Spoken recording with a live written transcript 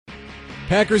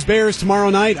Packers-Bears tomorrow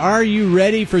night. Are you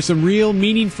ready for some real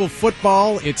meaningful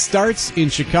football? It starts in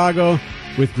Chicago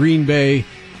with Green Bay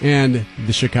and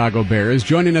the Chicago Bears.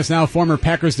 Joining us now, former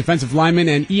Packers defensive lineman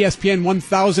and ESPN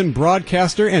 1000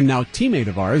 broadcaster and now teammate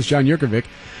of ours, John Jurkovic.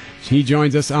 He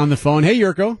joins us on the phone. Hey,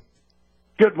 Jurko.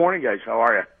 Good morning, guys. How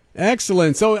are you?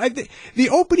 Excellent. So the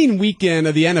opening weekend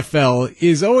of the NFL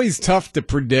is always tough to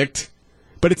predict,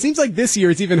 but it seems like this year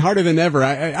it's even harder than ever.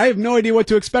 I have no idea what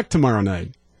to expect tomorrow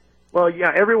night. Well,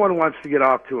 yeah, everyone wants to get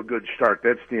off to a good start.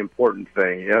 That's the important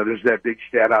thing. You know, there's that big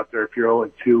stat out there. If you're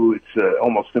 0-2, it's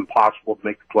almost impossible to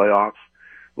make the playoffs.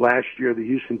 Last year, the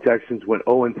Houston Texans went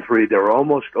 0-3. They were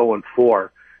almost 0-4.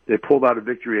 They pulled out a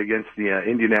victory against the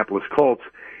Indianapolis Colts,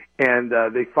 and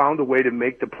they found a way to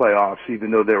make the playoffs,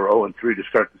 even though they were 0-3 to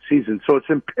start the season. So it's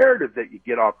imperative that you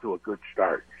get off to a good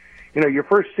start. You know, your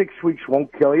first 6 weeks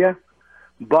won't kill you,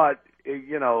 but,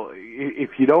 you know,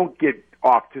 if you don't get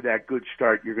off to that good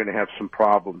start, you're going to have some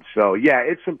problems. So, yeah,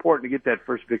 it's important to get that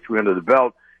first victory under the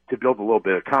belt to build a little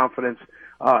bit of confidence,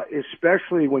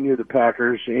 especially when you're the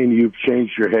Packers and you've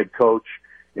changed your head coach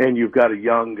and you've got a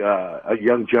young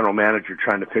general manager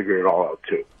trying to figure it all out,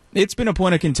 too. It's been a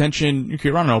point of contention. I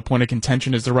don't know if point of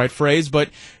contention is the right phrase,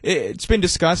 but it's been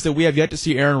discussed that we have yet to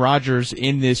see Aaron Rodgers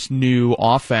in this new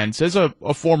offense. As a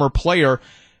former player,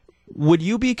 would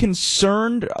you be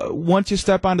concerned once you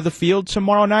step onto the field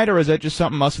tomorrow night, or is that just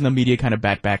something us in the media kind of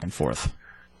bat back and forth?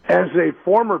 As a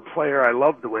former player, I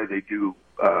love the way they do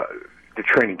the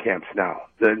training camps now.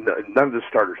 None of the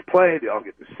starters play. They all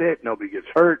get to sit. Nobody gets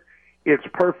hurt. It's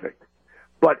perfect.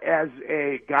 But as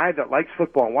a guy that likes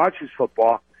football and watches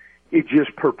football, it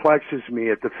just perplexes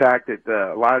me at the fact that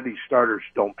a lot of these starters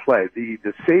don't play.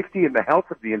 The safety and the health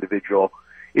of the individual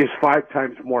is 5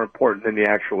 times more important than the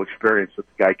actual experience that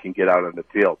the guy can get out on the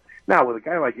field. Now, with a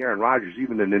guy like Aaron Rodgers,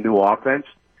 even in the new offense,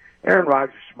 Aaron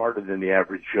Rodgers is smarter than the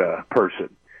average person,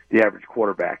 the average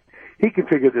quarterback. He can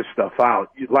figure this stuff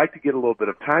out. You'd like to get a little bit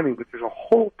of timing, but there's a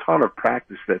whole ton of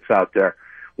practice that's out there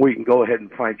where you can go ahead and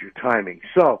find your timing.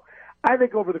 So I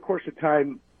think over the course of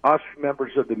time, us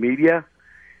members of the media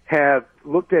have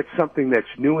looked at something that's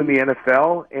new in the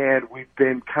NFL, and we've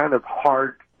been kind of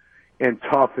hard and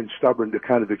tough and stubborn to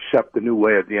kind of accept the new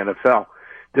way of the NFL.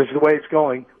 This is the way it's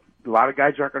going. A lot of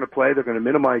guys aren't going to play. They're going to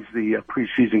minimize the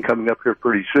preseason coming up here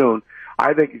pretty soon.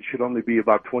 I think it should only be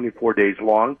about 24 days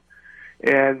long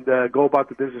and go about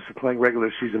the business of playing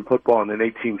regular season football on an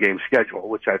 18-game schedule,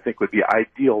 which I think would be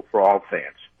ideal for all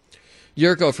fans.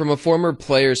 Jurko, from a former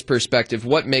player's perspective,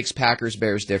 what makes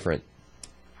Packers-Bears different?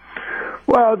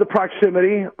 Well, the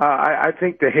proximity. I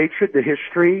think the hatred, the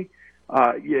history,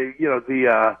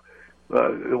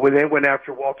 when they went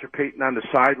after Walter Payton on the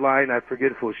sideline, I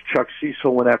forget if it was Chuck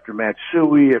Cecil went after Matt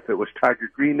Suhey, if it was Tiger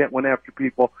Green that went after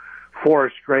people,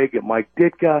 Forrest Gregg and Mike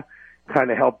Ditka kind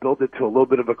of helped build it to a little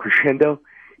bit of a crescendo.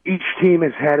 Each team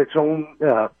has had its own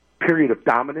period of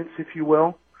dominance, if you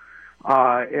will.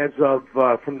 As of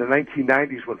from the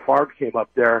 1990s when Favre came up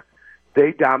there,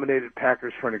 they dominated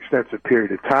Packers for an extensive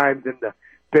period of time. Then the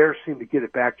Bears seemed to get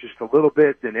it back just a little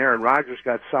bit. Then Aaron Rodgers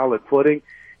got solid footing.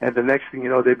 And the next thing you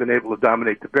know, they've been able to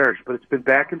dominate the Bears. But it's been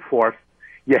back and forth.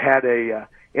 You had a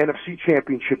NFC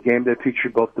championship game that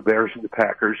featured both the Bears and the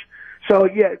Packers. So,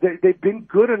 yeah, they've been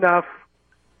good enough,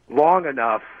 long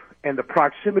enough, and the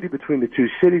proximity between the two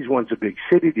cities, one's a big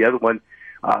city, the other one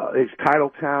is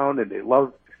Titletown, and they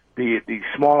love the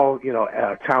small,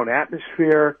 town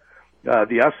atmosphere,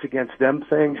 the us against them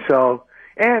thing. So,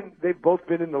 and they've both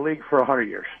been in the league for 100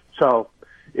 years. So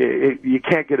you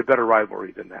can't get a better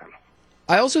rivalry than that.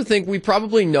 I also think we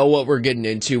probably know what we're getting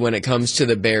into when it comes to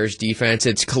the Bears defense.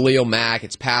 It's Khalil Mack,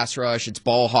 it's pass rush, it's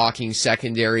ball hawking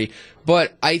secondary.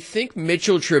 But I think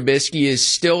Mitchell Trubisky is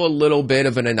still a little bit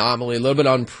of an anomaly, a little bit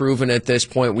unproven at this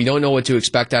point. We don't know what to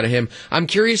expect out of him. I'm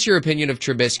curious your opinion of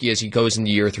Trubisky as he goes into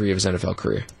year 3 of his NFL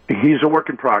career. He's a work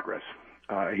in progress.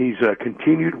 He's a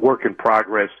continued work in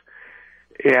progress.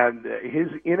 And his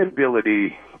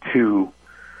inability to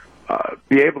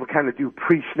be able to kind of do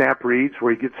pre-snap reads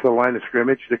where he gets to the line of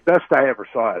scrimmage. The best I ever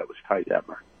saw it was Ty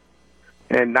Detmer.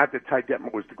 And not that Ty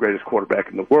Detmer was the greatest quarterback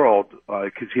in the world,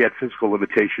 because he had physical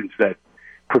limitations that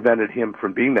prevented him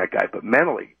from being that guy. But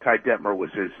mentally, Ty Detmer was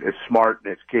as smart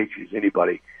and as cagey as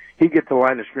anybody. He'd get to the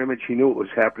line of scrimmage. He knew what was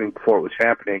happening before it was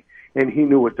happening, and he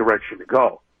knew what direction to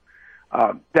go.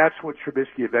 That's what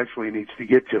Trubisky eventually needs to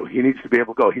get to. He needs to be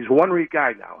able to go. He's a one-read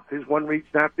guy now. If his one read's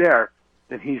not there,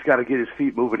 then he's got to get his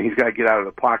feet moving. He's got to get out of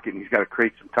the pocket, and he's got to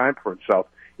create some time for himself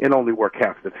and only work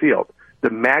half the field. The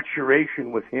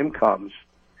maturation with him comes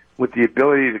with the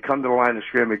ability to come to the line of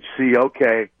scrimmage, see,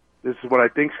 okay, this is what I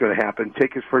think is going to happen,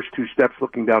 take his first 2 steps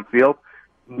looking downfield,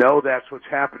 know that's what's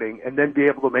happening, and then be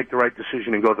able to make the right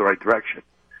decision and go the right direction.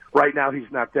 Right now,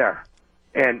 he's not there,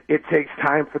 and it takes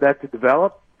time for that to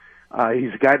develop.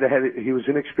 He's a guy he was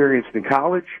inexperienced in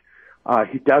college.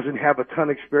 He doesn't have a ton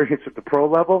of experience at the pro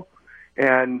level,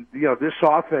 and this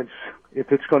offense,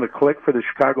 if it's going to click for the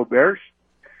Chicago Bears,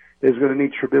 is going to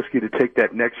need Trubisky to take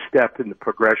that next step in the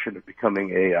progression of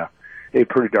becoming a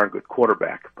pretty darn good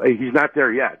quarterback. He's not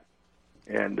there yet,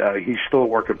 and he's still a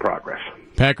work in progress.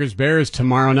 Packers-Bears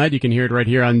tomorrow night. You can hear it right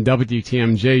here on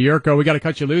WTMJ. Yurko, we got to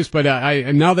cut you loose, but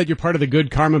now that you're part of the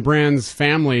Good Karma Brands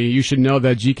family, you should know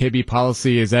that GKB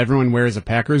policy is everyone wears a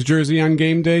Packers jersey on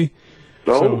game day.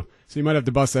 So you might have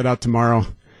to bust that out tomorrow.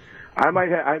 I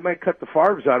might cut the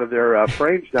Favres out of their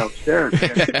frames downstairs.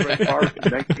 Red Favre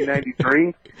in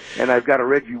 1993, and I've got a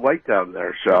Reggie White down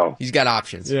there. So he's got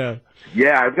options. Yeah,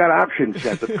 I've got options.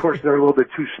 Of course, they're a little bit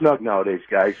too snug nowadays,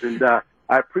 guys. And I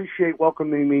appreciate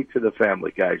welcoming me to the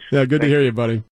family, guys. Yeah, good to hear you, buddy.